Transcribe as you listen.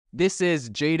This is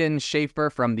Jaden Schaefer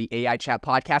from the AI Chat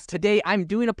Podcast. Today, I'm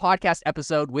doing a podcast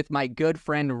episode with my good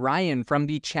friend Ryan from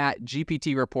the Chat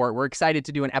GPT Report. We're excited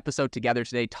to do an episode together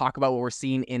today, talk about what we're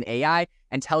seeing in AI,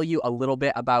 and tell you a little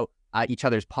bit about each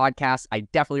other's podcasts. I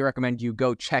definitely recommend you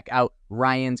go check out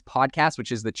Ryan's podcast,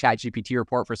 which is the Chat GPT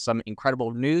Report, for some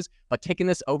incredible news. But taking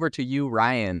this over to you,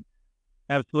 Ryan.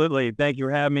 Absolutely. Thank you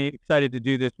for having me. Excited to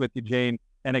do this with you, Jane.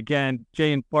 And again,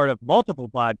 Jane's part of multiple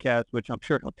podcasts, which I'm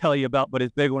sure he'll tell you about, but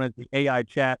his big one is the AI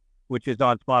Chat, which is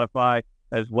on Spotify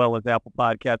as well as Apple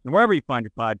Podcasts and wherever you find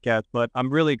your podcast. But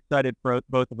I'm really excited for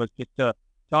both of us just to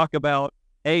talk about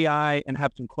AI and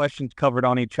have some questions covered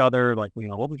on each other, like,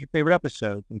 what was your favorite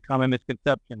episodes and common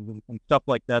misconceptions and stuff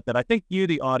like that, that I think you,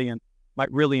 the audience,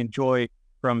 might really enjoy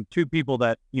from two people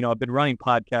that, have been running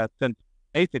podcasts since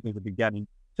basically the beginning.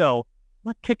 So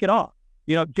let's kick it off.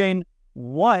 Jane,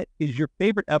 what is your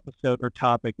favorite episode or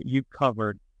topic that you've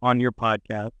covered on your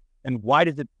podcast, and why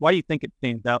do you think it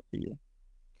stands out to you?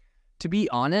 To be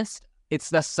honest,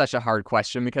 that's such a hard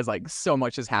question because so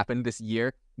much has happened this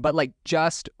year. But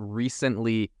just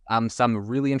recently, some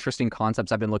really interesting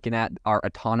concepts I've been looking at are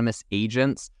autonomous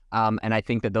agents. And I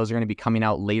think that those are going to be coming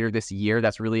out later this year.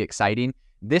 That's really exciting.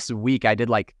 This week, I did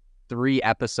 3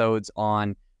 episodes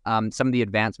on some of the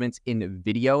advancements in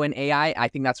video and AI. I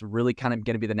think that's really kind of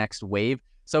going to be the next wave.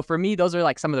 So for me, those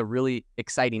are some of the really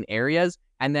exciting areas.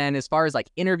 And then as far as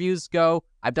interviews go,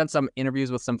 I've done some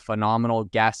interviews with some phenomenal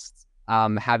guests.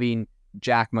 Having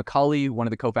Jack McCulley, one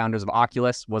of the co-founders of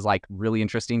Oculus, was really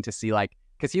interesting to see,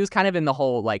 because he was kind of in the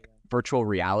whole virtual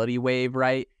reality wave,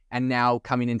 right? And now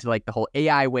coming into the whole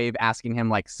AI wave, asking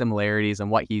him similarities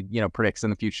and what he predicts in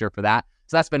the future for that.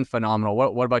 So that's been phenomenal.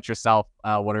 What about yourself?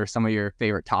 What are some of your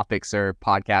favorite topics or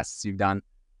podcasts you've done?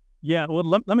 Yeah, well,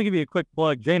 let me give you a quick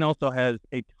plug. Jane also has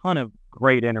a ton of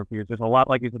great interviews. There's a lot,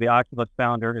 like you said, the Oculus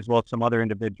founder, as well as some other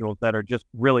individuals that are just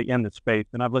really in the space.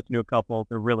 And I've listened to a couple.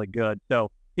 They're really good.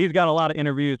 So he's got a lot of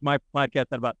interviews. My podcast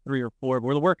had about 3 or 4.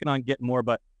 We're working on getting more,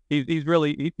 but he's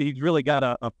really got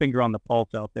a finger on the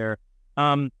pulse out there.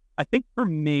 I think for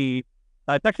me,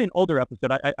 it's actually an older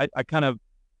episode. I kind of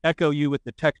echo you with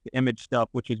the text to image stuff,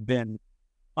 which has been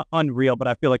unreal, but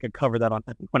I feel like I cover that on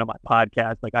one of my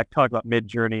podcasts. I talk about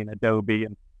Midjourney and Adobe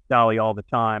and Dolly all the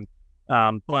time.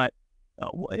 But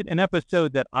an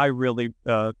episode that I really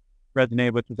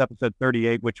resonated with was episode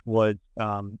 38, which was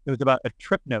it was about a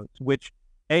trip notes, which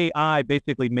AI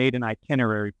basically made an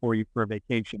itinerary for you for a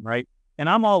vacation, right? And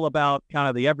I'm all about kind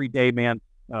of the everyday man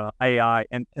AI,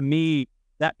 and to me,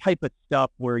 that type of stuff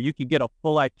where you can get a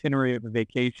full itinerary of a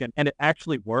vacation and it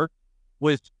actually works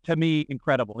was, to me,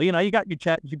 incredible. You got your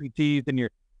Chat GPTs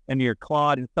and your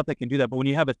Claude and stuff that can do that. But when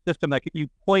you have a system that you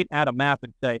point at a map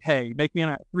and say, hey, make me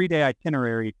a 3-day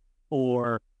itinerary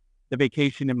for the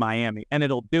vacation in Miami, and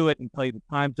it'll do it and tell you the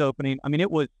times opening. I mean, it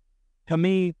was, to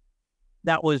me,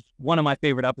 that was one of my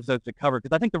favorite episodes to cover,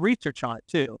 because I think the research on it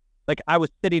too. I was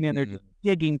sitting in there just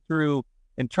digging through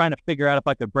and trying to figure out if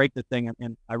I could break the thing,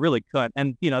 and I really couldn't.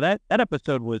 And that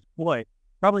episode was,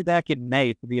 probably back in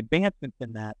May. So the advancements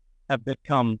in that have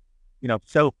become,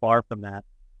 so far from that.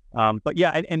 But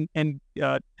yeah, and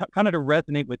kind of to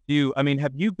resonate with you, I mean,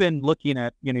 have you been looking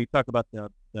at, you talk about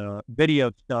the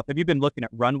video stuff. Have you been looking at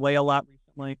Runway a lot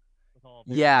recently?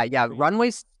 Yeah.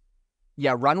 Runway's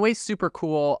super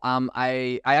cool.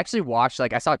 I actually watched,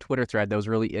 I saw a Twitter thread that was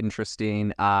really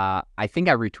interesting. I think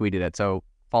I retweeted it. So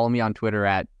follow me on Twitter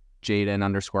at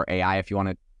Jaden_AI if you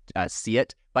want to see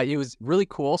it. But it was really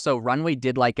cool. So Runway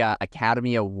did a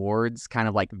Academy Awards kind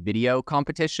of video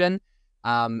competition.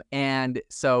 And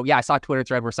so, yeah, I saw a Twitter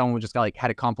thread where someone just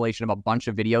had a compilation of a bunch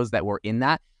of videos that were in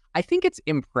that. I think it's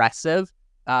impressive.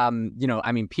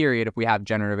 Period, if we have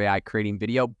generative AI creating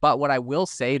video. But what I will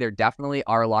say, there definitely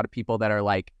are a lot of people that are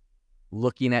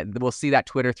we'll see that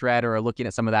Twitter thread or looking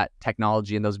at some of that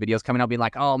technology in those videos coming out being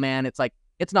oh man,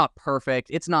 it's not perfect.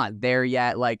 It's not there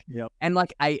yet. Yep. And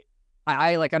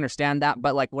I understand that.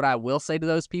 But what I will say to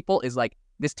those people is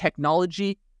this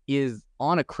technology is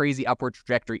on a crazy upward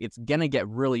trajectory. It's going to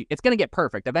get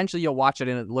perfect. Eventually you'll watch it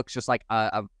and it looks just like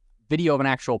a video of an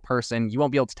actual person. You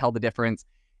won't be able to tell the difference.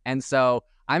 And so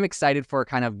I'm excited for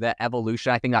kind of the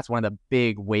evolution. I think that's one of the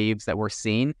big waves that we're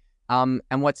seeing. And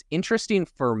what's interesting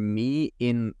for me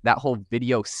in that whole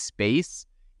video space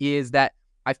is that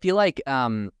I feel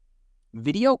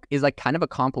video is kind of a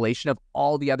compilation of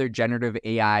all the other generative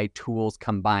AI tools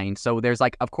combined. So there's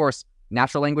of course,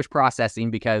 natural language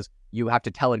processing, because you have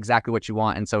to tell it exactly what you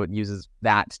want. And so it uses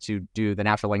that to do the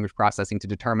natural language processing to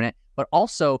determine it. But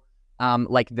also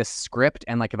the script,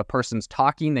 and if a person's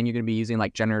talking, then you're going to be using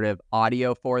generative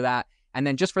audio for that. And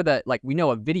then just for the, we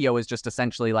know a video is just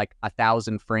essentially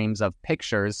 1,000 frames of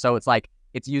pictures. So it's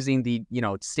it's using the,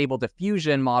 stable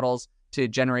diffusion models to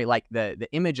generate like the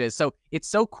images. So it's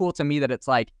so cool to me that it's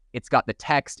like, it's got the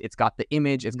text, it's got the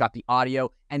image, it's got the audio.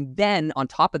 And then on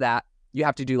top of that, you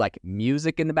have to do like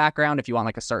music in the background if you want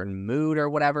like a certain mood or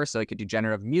whatever. So it could do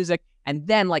generative music. And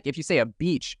then like if you say a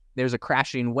beach, there's a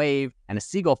crashing wave and a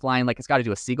seagull flying, like it's got to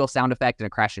do a seagull sound effect and a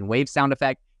crashing wave sound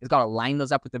effect. It's got to line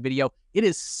those up with the video. It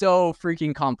is so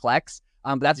freaking complex.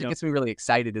 But that's what gets me really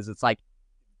excited is it's like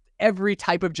every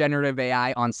type of generative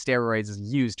AI on steroids is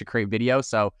used to create video.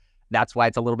 So that's why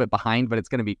it's a little bit behind, but it's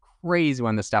going to be crazy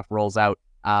when the stuff rolls out,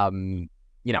 and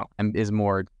is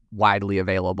more widely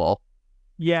available.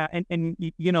 Yeah, and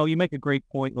you make a great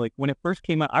point. Like when it first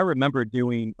came out, I remember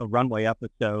doing a Runway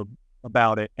episode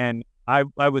about it, and I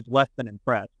was less than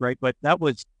impressed, right? But that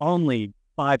was only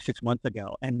 5-6 months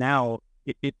ago, and now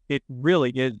it really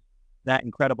is that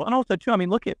incredible. And also too, I mean,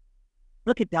 look at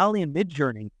DALL-E and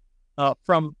Midjourney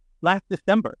from last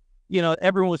December.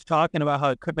 Everyone was talking about how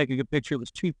it could make a good picture. It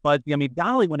was too fuzzy. I mean,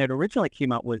 DALL-E when it originally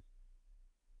came out was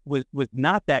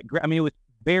not that great. I mean, it was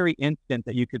very instant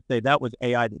that you could say that was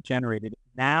AI that generated it.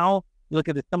 Now you look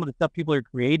at some of the stuff people are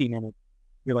creating, and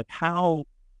you're like, how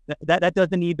that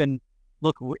doesn't even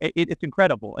look. It's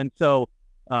incredible. And so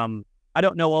I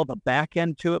don't know all the back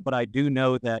end to it, but I do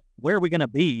know that where are we going to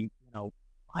be,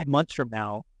 5 months from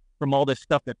now, from all this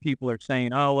stuff that people are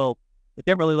saying, oh well, it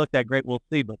didn't really look that great. We'll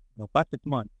see, but 5-6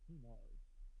 months.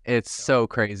 It's so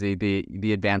crazy,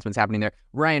 the advancements happening there.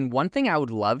 Ryan, one thing I would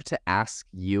love to ask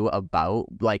you about,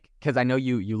 like, because I know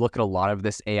you look at a lot of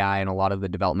this AI and a lot of the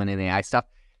development in AI stuff.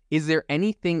 Is there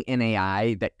anything in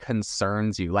AI that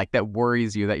concerns you, like that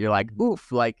worries you, that you're like,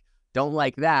 oof, like, don't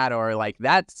like that, or like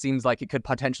that seems like it could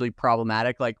potentially be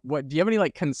problematic? Like, what do you have any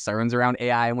like concerns around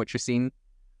AI and what you're seeing?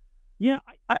 Yeah,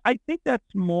 I think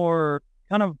that's more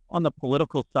kind of on the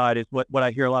political side is what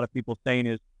I hear a lot of people saying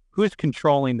is, who's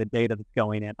controlling the data that's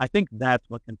going in? I think that's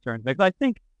what concerns me. Because I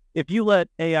think if you let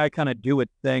AI kind of do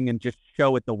its thing and just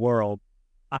show it the world,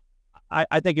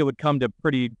 I think it would come to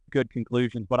pretty good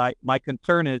conclusions. But my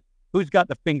concern is who's got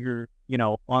the finger,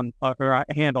 on or a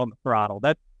hand on the throttle.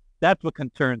 That's what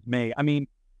concerns me. I mean,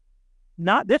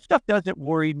 this stuff doesn't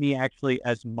worry me actually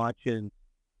as much as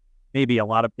maybe a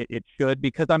lot of it should,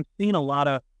 because I'm seeing a lot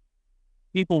of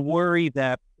people worry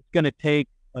that it's going to take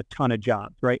a ton of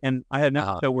jobs, right? And I had an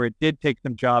episode where it did take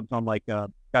some jobs on like, gosh,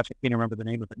 I can't remember the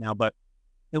name of it now, but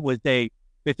it was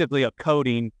basically a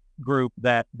coding group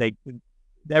that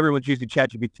everyone's using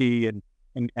ChatGPT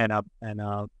and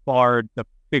Bard to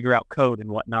figure out code and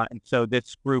whatnot. And so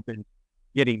this group is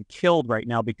getting killed right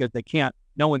now because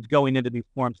no one's going into these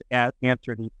forums to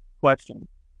answer these questions.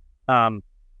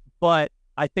 But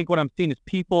I think what I'm seeing is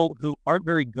people who aren't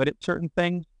very good at certain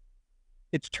things,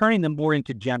 it's turning them more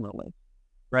into generalists.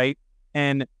 Right.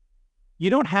 And you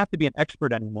don't have to be an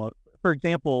expert anymore. For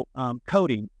example,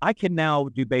 coding. I can now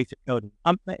do basic coding.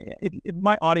 If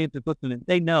my audience is listening,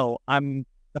 they know I'm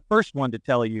the first one to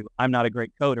tell you I'm not a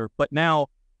great coder, but now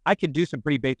I can do some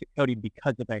pretty basic coding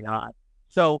because of AI.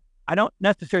 So I don't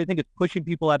necessarily think it's pushing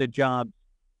people out of jobs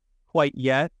quite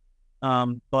yet.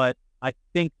 But I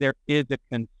think there is a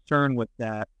concern with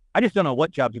that. I just don't know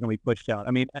what jobs are going to be pushed out.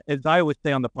 I mean, as I always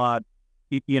say on the pod,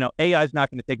 AI is not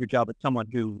going to take your job as someone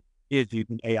who is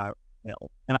using AI.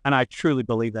 And I truly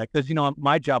believe that because,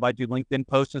 my job, I do LinkedIn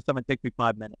posts and stuff. It takes me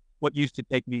 5 minutes. What used to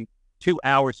take me 2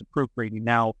 hours of proofreading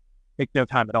now takes no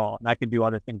time at all. And I can do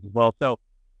other things as well. So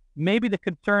maybe the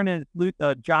concern is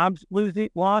jobs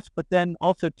lost, but then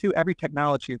also too, every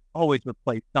technology has always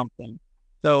replaced something.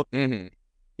 So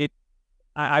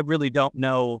I really don't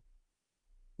know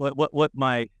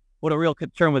what a real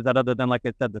concern was that, other than, like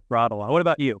I said, the throttle. What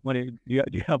about you? Do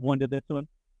you have one to this one?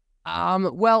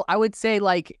 Well, I would say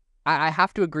like I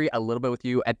have to agree a little bit with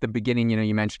you. At the beginning,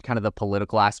 you mentioned kind of the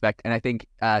political aspect, and I think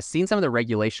seeing some of the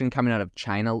regulation coming out of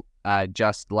China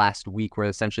just last week, where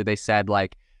essentially they said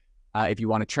like if you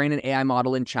want to train an AI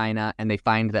model in China, and they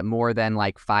find that more than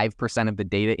like 5% of the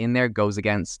data in there goes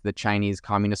against the Chinese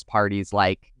Communist Party's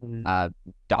like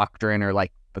doctrine or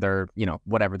like their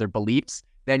whatever their beliefs,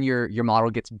 then your model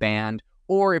gets banned.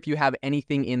 Or if you have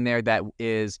anything in there that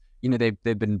is, they've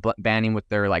been banning with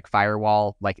their like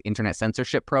firewall, like internet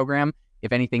censorship program.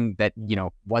 If anything that,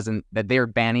 wasn't that they're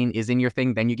banning is in your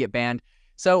thing, then you get banned.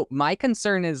 So my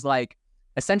concern is like,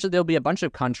 essentially there'll be a bunch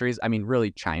of countries, I mean,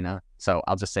 really China. So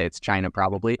I'll just say it's China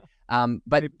probably.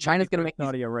 But China's going to make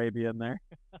Saudi Arabia in there.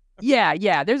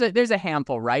 Yeah. There's a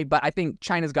handful, right? But I think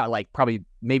China's got like probably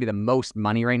maybe the most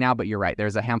money right now, but you're right.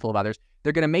 There's a handful of others.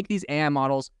 They're going to make these AI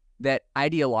models that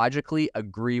ideologically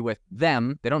agree with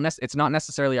them. It's not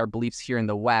necessarily our beliefs here in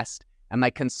the West. And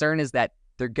my concern is that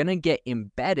they're going to get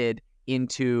embedded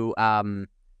into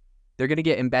they're going to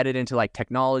get embedded into like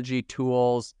technology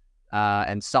tools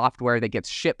and software that gets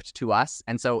shipped to us.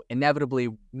 And so inevitably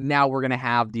now we're going to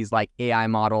have these like AI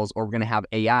models, or we're going to have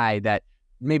AI that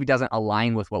maybe doesn't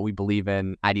align with what we believe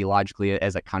in ideologically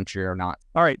as a country or not.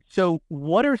 All right. So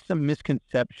what are some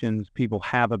misconceptions people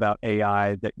have about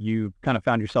AI that you've kind of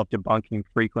found yourself debunking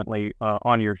frequently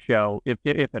on your show, if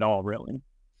at all, really?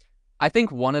 I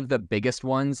think one of the biggest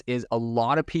ones is a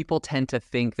lot of people tend to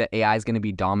think that AI is going to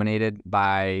be dominated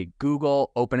by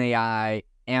Google, OpenAI,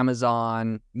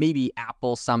 Amazon, maybe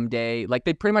Apple someday. Like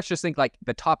they pretty much just think like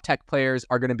the top tech players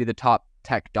are going to be the top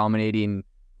tech dominating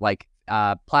like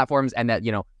platforms, and that,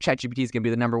 you know, ChatGPT is going to be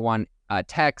the number one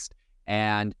text,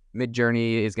 and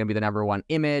Midjourney is going to be the number one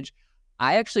image.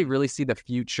 I actually really see the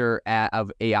future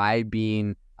of AI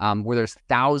being where there's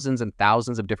thousands and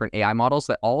thousands of different AI models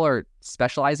that all are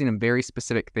specializing in very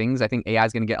specific things. I think AI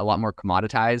is going to get a lot more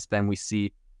commoditized than we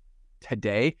see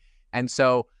today. And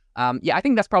so, yeah, I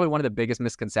think that's probably one of the biggest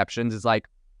misconceptions is like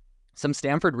some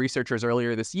Stanford researchers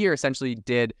earlier this year essentially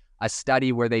did a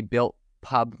study where they built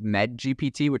PubMed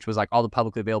GPT, which was like all the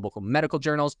publicly available medical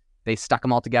journals. They stuck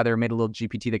them all together and made a little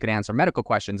GPT that could answer medical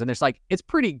questions. And there's like, it's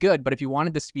pretty good, but if you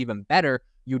wanted this to be even better,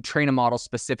 you'd train a model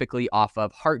specifically off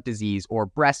of heart disease or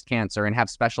breast cancer and have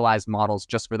specialized models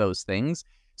just for those things.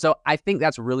 So I think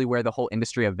that's really where the whole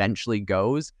industry eventually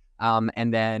goes.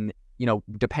 And then, you know,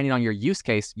 depending on your use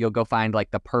case, you'll go find like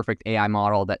the perfect AI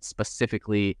model that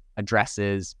specifically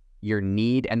addresses your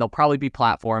need. And there'll probably be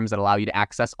platforms that allow you to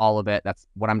access all of it. That's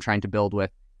what I'm trying to build with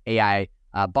AI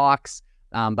Box.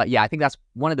 But yeah, I think that's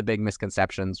one of the big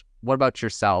misconceptions. What about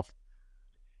yourself?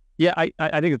 Yeah,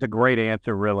 I think it's a great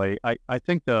answer, really. I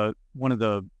think one of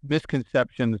the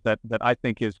misconceptions that I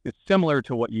think is similar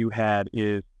to what you had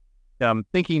is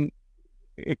thinking,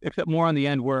 except more on the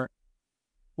end where,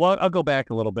 well, I'll go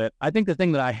back a little bit. I think the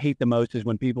thing that I hate the most is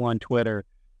when people on Twitter,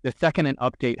 the second an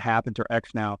update happens, or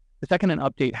X now, the second an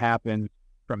update happens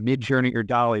from Midjourney or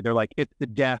Dolly, they're like, it's the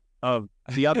death of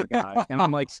the other guy. And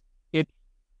I'm like,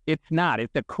 it's not.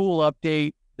 It's a cool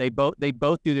update. They both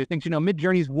do their things. You know,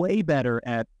 Midjourney's way better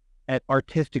at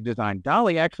artistic design.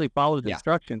 Dolly actually follows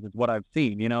instructions, is what I've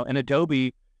seen. You know, and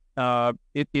Adobe,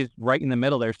 it is right in the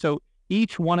middle there. So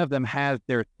each one of them has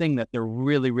their thing that they're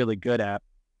really, really good at.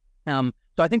 So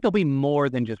I think there'll be more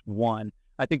than just one.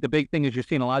 I think the big thing is you're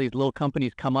seeing a lot of these little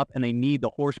companies come up and they need the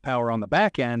horsepower on the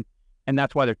back end, and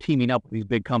that's why they're teaming up with these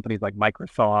big companies like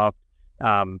Microsoft.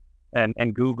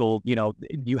 And Google. You know,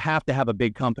 you have to have a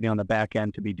big company on the back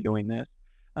end to be doing this.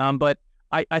 But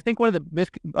I think one of the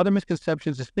other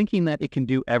misconceptions is thinking that it can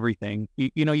do everything.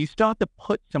 You know, you still have to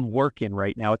put some work in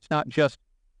right now. It's not just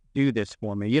do this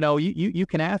for me. You know, you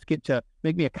can ask it to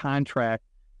make me a contract.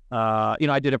 You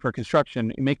know, I did it for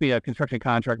construction. Make me a construction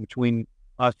contract between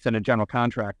us and a general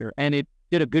contractor. And it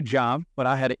did a good job, but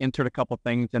I had to insert a couple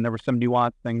things, and there were some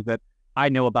nuanced things that I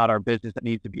know about our business that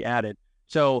needs to be added.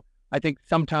 So I think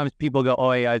sometimes people go,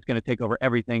 oh, AI is going to take over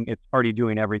everything. It's already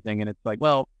doing everything. And it's like,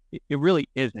 well, it really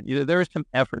isn't. There is some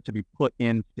effort to be put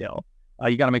in still.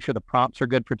 You got to make sure the prompts are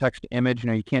good for text to image. You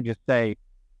know, you can't just say,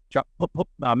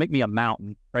 make me a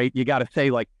mountain, right? You got to say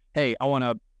like, hey, I want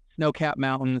a snow-capped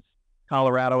mountains,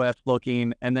 Colorado-esque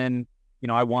looking. And then, you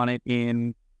know, I want it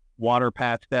in water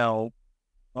pastel,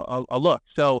 a look.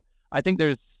 So I think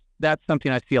that's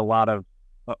something I see a lot of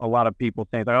people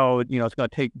saying, like, oh, you know, it's going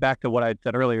to take, back to what I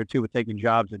said earlier too with taking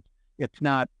jobs. It's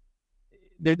not.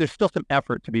 There's still some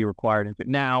effort to be required. But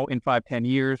now, in 5-10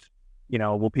 years, you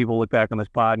know, will people look back on this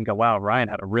pod and go, "Wow, Ryan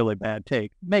had a really bad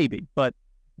take"? Maybe, but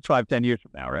it's 5-10 years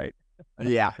from now, right?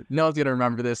 Yeah, no one's gonna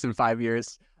remember this in 5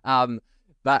 years.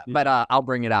 But I'll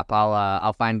bring it up.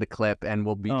 I'll find the clip and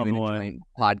we'll be doing a joint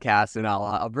podcast, and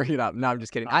I'll bring it up. No, I'm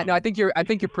just kidding. I think you're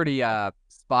pretty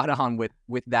spot on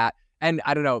with that. And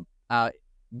I don't know.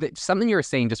 Something you were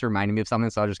saying just reminded me of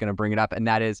something, so I'm just going to bring it up, and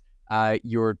that is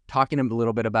you're talking a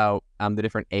little bit about the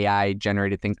different AI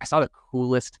generated things. I saw the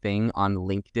coolest thing on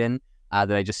LinkedIn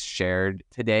that I just shared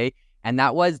today, and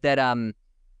that was that and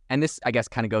this I guess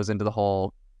kind of goes into the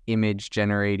whole image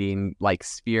generating like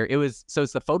sphere. It's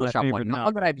the Photoshop one, not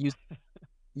one that I've used.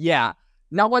 Yeah,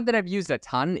 not one that I've used a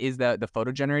ton is the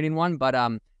photo generating one, but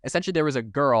essentially there was a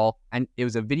girl, and it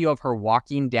was a video of her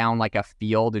walking down like a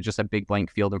field, or just a big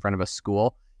blank field in front of a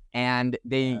school. And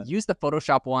they used the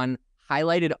Photoshop one,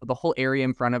 highlighted the whole area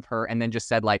in front of her, and then just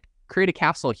said like, create a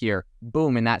castle here.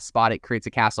 Boom, in that spot, it creates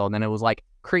a castle. And then it was like,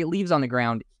 create leaves on the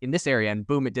ground in this area, and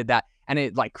boom, it did that. And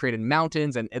it like created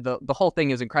mountains, and the whole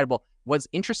thing is incredible. What's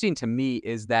interesting to me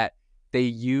is that they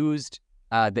used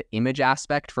the image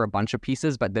aspect for a bunch of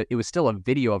pieces, but it was still a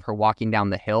video of her walking down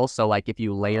the hill. So like if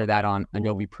you layer that on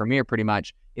Adobe Premiere, pretty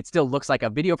much, it still looks like a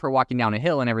video of her walking down a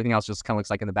hill, and everything else just kind of looks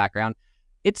like in the background.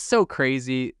 It's so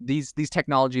crazy. These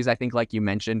technologies, I think, like you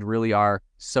mentioned, really are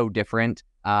so different.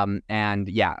 And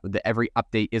yeah, every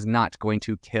update is not going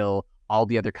to kill all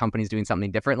the other companies doing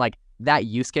something different. Like that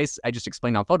use case I just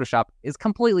explained on Photoshop is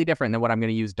completely different than what I'm going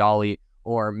to use DALL-E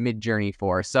or Midjourney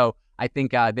for. So I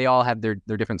think they all have their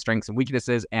different strengths and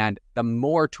weaknesses, and the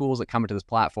more tools that come into this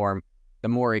platform, the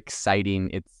more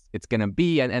exciting it's going to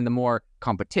be, and the more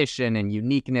competition and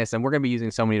uniqueness, and we're going to be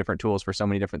using so many different tools for so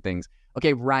many different things.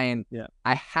 Okay, Ryan,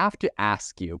 I have to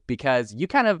ask you, because you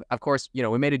kind of course,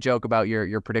 we made a joke about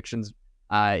your predictions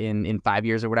in 5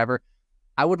 years or whatever.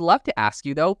 I would love to ask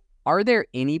you, though, are there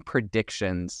any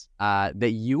predictions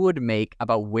that you would make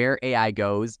about where AI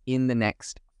goes in the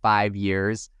next 5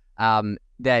 years?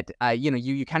 That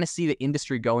you kind of see the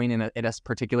industry going in a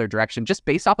particular direction, just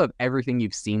based off of everything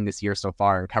you've seen this year so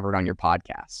far and covered on your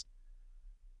podcast.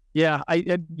 Yeah,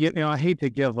 I hate to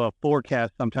give a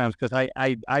forecast sometimes, because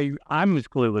I'm as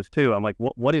clueless too. I'm like,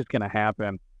 what is going to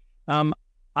happen?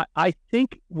 I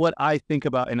think what I think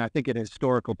about, and I think in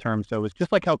historical terms, though, is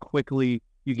just like how quickly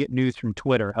you get news from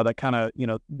Twitter, how that kind of,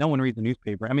 no one reads the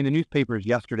newspaper. I mean, the newspaper is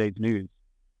yesterday's news.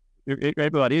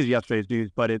 It is yesterday's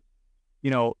news, but it's,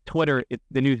 Twitter,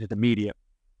 the news is immediate.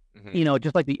 Mm-hmm.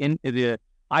 Just like the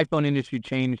iPhone industry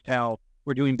changed how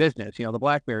we're doing business, the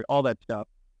BlackBerry, all that stuff.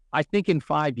 I think in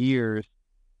 5 years,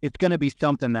 it's going to be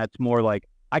something that's more like,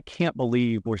 I can't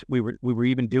believe we were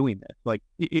even doing this. Like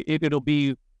it'll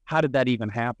be, how did that even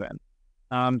happen?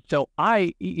 So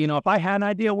if I had an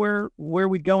idea where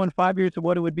we'd go in 5 years or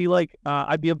what it would be like,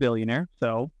 I'd be a billionaire.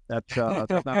 So that's not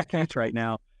the case right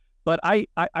now. But I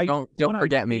don't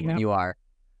forget me when you are.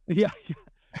 Yeah.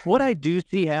 What I do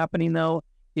see happening, though,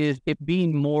 is it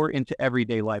being more into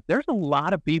everyday life. There's a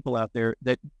lot of people out there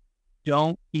that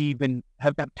don't even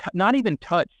have not even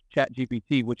touched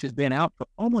ChatGPT, which has been out for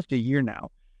almost a year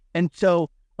now. And so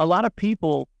a lot of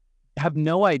people have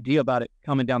no idea about it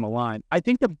coming down the line. I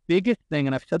think the biggest thing,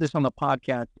 and I've said this on the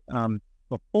podcast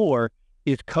before,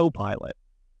 is Copilot.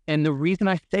 And the reason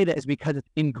I say that is because it's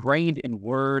ingrained in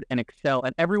Word and Excel,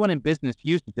 and everyone in business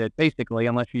uses it, basically,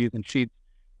 unless you're using Sheets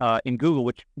in Google,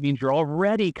 which means you're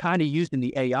already kind of using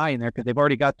the AI in there because they've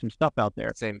already got some stuff out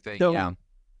there. Same thing, so, yeah.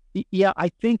 Yeah, I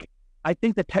think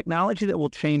the technology that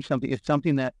will change something is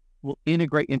something that will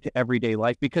integrate into everyday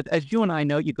life, because as you and I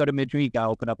know, you go to Midjourney, you got to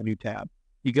open up a new tab.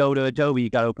 You go to Adobe, you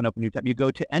got to open up a new tab. You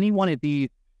go to any one of these,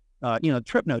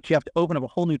 Trip Notes, you have to open up a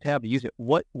whole new tab to use it.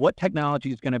 What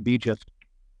technology is going to be just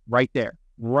right there,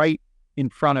 right in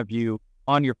front of you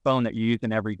on your phone that you're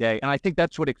using every day? And I think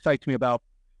that's what excites me about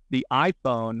the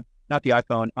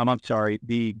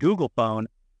the Google phone,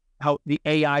 how the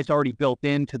AI is already built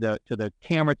into the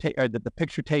camera, or the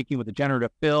picture taking with the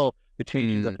generative fill, the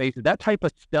changing of the faces, that type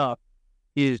of stuff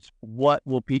is what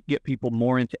will get people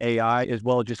more into AI, as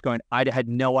well as just going, I had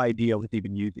no idea I was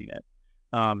even using it.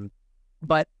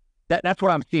 But that's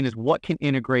what I'm seeing, is what can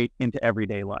integrate into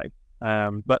everyday life.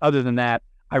 But other than that,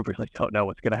 I really don't know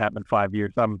what's going to happen in 5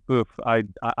 years.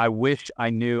 I wish I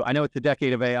knew. I know it's a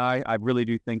decade of AI. I really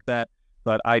do think that,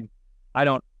 but I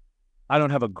don't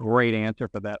have a great answer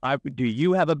for that. Do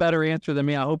you have a better answer than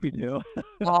me? I hope you do.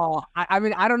 I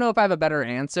mean, I don't know if I have a better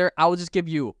answer. I will just give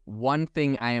you one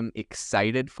thing I am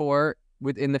excited for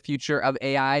within the future of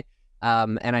AI.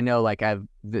 And I know, like,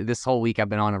 this whole week I've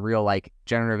been on a real, like,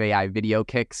 generative AI video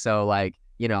kick. So, like,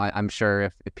 I'm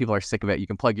sure if people are sick of it, you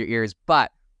can plug your ears.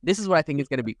 But this is what I think is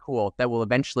going to be cool that will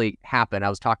eventually happen. I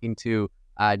was talking to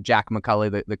Jack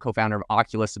McCulley, the co-founder of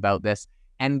Oculus, about this.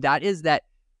 And that is that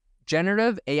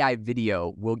generative AI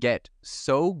video will get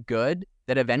so good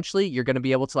that eventually you're going to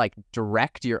be able to, like,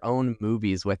 direct your own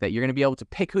movies with it. You're going to be able to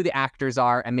pick who the actors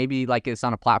are, and maybe, like, it's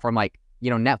on a platform like,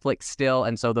 Netflix still,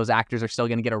 and so those actors are still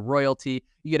going to get a royalty.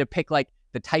 You get to pick, like,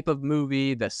 the type of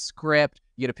movie, the script,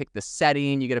 you get to pick the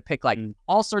setting, you get to pick, like,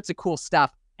 all sorts of cool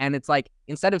stuff. And it's like,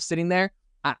 instead of sitting there,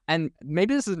 and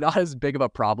maybe this is not as big of a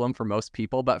problem for most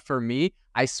people, but for me,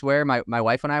 I swear, my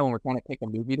wife and I, when we're trying to pick a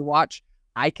movie to watch,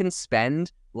 I can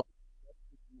spend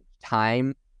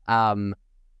time,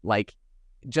 like,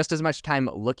 just as much time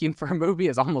looking for a movie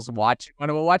as almost watching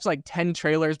one. We'll watch like 10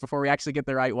 trailers before we actually get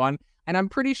the right one. And I'm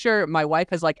pretty sure my wife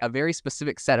has, like, a very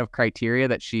specific set of criteria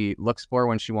that she looks for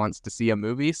when she wants to see a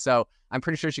movie. So I'm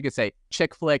pretty sure she could say,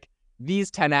 chick flick,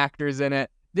 these 10 actors in it,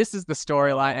 this is the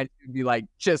storyline, and she'd be, like,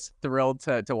 just thrilled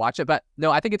to watch it. But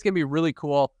no, I think it's going to be really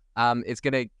cool. It's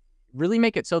going to really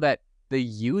make it so that the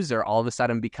user all of a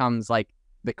sudden becomes, like,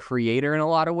 the creator in a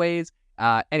lot of ways.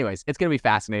 Anyways, it's going to be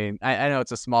fascinating. I know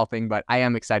it's a small thing, but I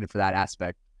am excited for that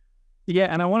aspect. Yeah,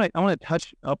 and I want to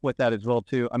touch up with that as well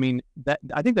too. I mean,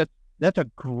 I think that's a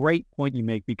great point you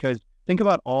make, because think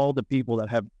about all the people that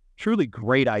have truly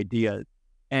great ideas,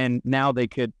 and now they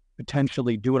could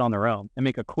potentially do it on their own and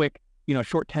make a quick,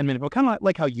 short 10-minute, kind of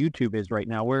like how YouTube is right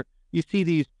now, where you see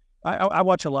these. I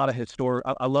watch a lot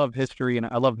of I love history, and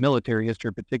I love military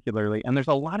history particularly. And there's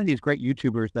a lot of these great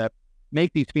YouTubers that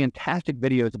make these fantastic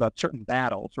videos about certain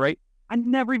battles, right? I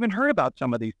never even heard about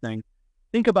some of these things.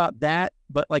 Think about that,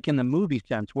 but like in the movie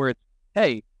sense, where it's,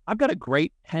 hey, I've got a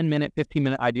great 10-minute,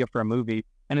 15-minute idea for a movie,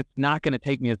 and it's not going to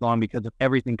take me as long because of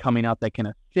everything coming out that can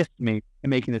assist me in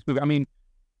making this movie. I mean,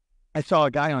 I saw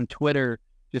a guy on Twitter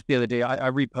just the other day.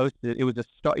 I reposted it. It was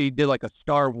he did like a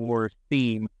Star Wars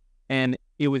theme, and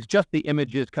it was just the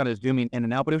images kind of zooming in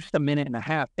and out, but it was just a minute and a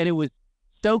half, and it was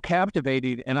so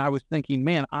captivating. And I was thinking,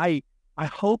 man, I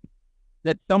hope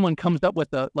that someone comes up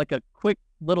with a quick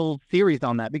little series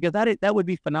on that, because that would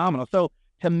be phenomenal. So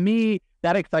to me,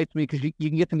 that excites me, because you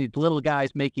can get some of these little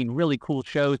guys making really cool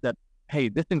shows that, hey,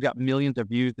 this thing's got millions of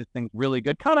views. This thing's really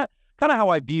good. Kind of how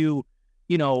I view,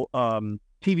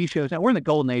 TV shows. Now, we're in the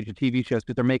golden age of TV shows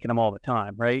because they're making them all the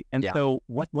time, right? And so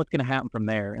what's going to happen from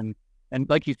there? And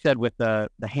like you said, with the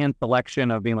hand selection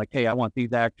of being like, hey, I want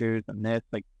these actors and this,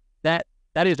 like that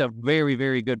is a very,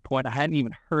 very good point. I hadn't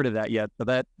even heard of that yet. So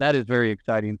that is very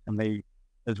exciting to me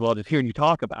as well, just hearing you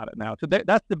talk about it now. So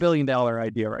that's the $1 billion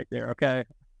idea right there. Okay.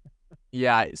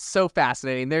 Yeah, it's so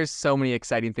fascinating. There's so many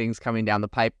exciting things coming down the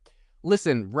pipe.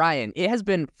 Listen, Ryan, it has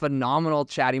been phenomenal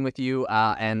chatting with you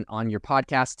and on your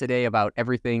podcast today about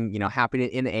everything, happening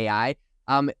in AI.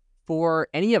 For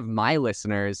any of my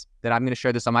listeners that I'm going to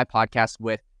share this on my podcast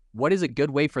with, what is a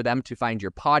good way for them to find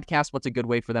your podcast? What's a good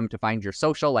way for them to find your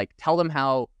social? Like, tell them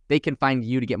how they can find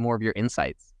you to get more of your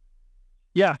insights.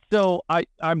 Yeah, so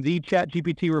I'm the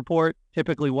ChatGPT Report,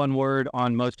 typically one word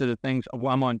on most of the things.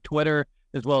 I'm on Twitter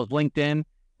as well as LinkedIn,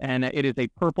 and it is a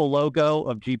purple logo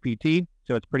of GPT,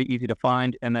 so it's pretty easy to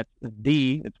find. And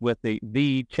it's with the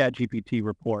ChatGPT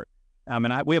Report. And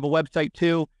we have a website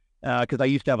too, because I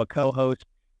used to have a co-host.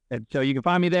 And so you can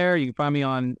find me there. You can find me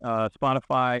on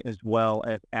Spotify as well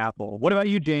as Apple. What about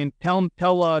you, Jane? Tell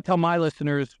my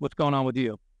listeners what's going on with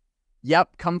you.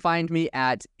 Yep, come find me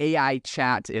at AI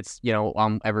Chat. It's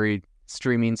on every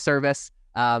streaming service,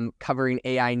 covering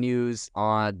AI news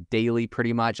on daily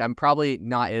pretty much. I'm probably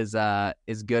not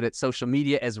as good at social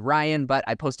media as Ryan, but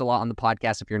I post a lot on the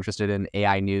podcast if you're interested in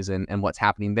AI news and what's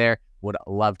happening there. Would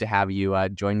love to have you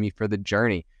join me for the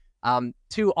journey.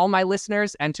 To all my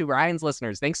listeners and to Ryan's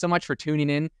listeners, thanks so much for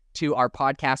tuning in to our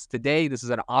podcast today. This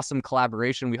is an awesome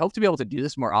collaboration. We hope to be able to do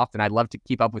this more often. I'd love to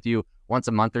keep up with you once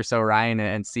a month or so, Ryan,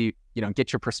 and see,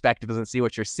 get your perspectives and see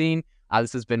what you're seeing.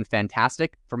 This has been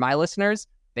fantastic. For my listeners,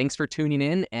 thanks for tuning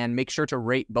in, and make sure to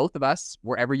rate both of us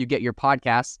wherever you get your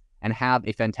podcasts, and have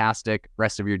a fantastic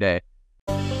rest of your day.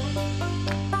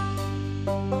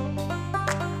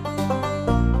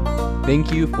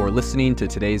 Thank you for listening to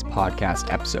today's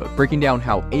podcast episode, breaking down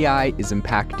how AI is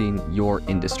impacting your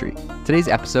industry. Today's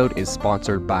episode is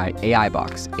sponsored by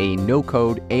AIbox, a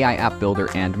no-code AI app builder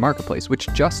and marketplace, which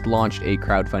just launched a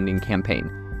crowdfunding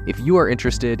campaign. If you are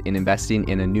interested in investing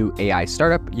in a new AI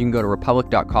startup, you can go to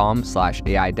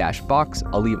republic.com/AI-box.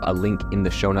 I'll leave a link in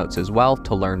the show notes as well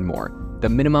to learn more. The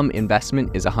minimum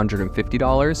investment is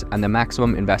 $150 and the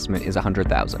maximum investment is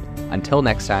 $100,000. Until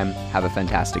next time, have a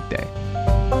fantastic day.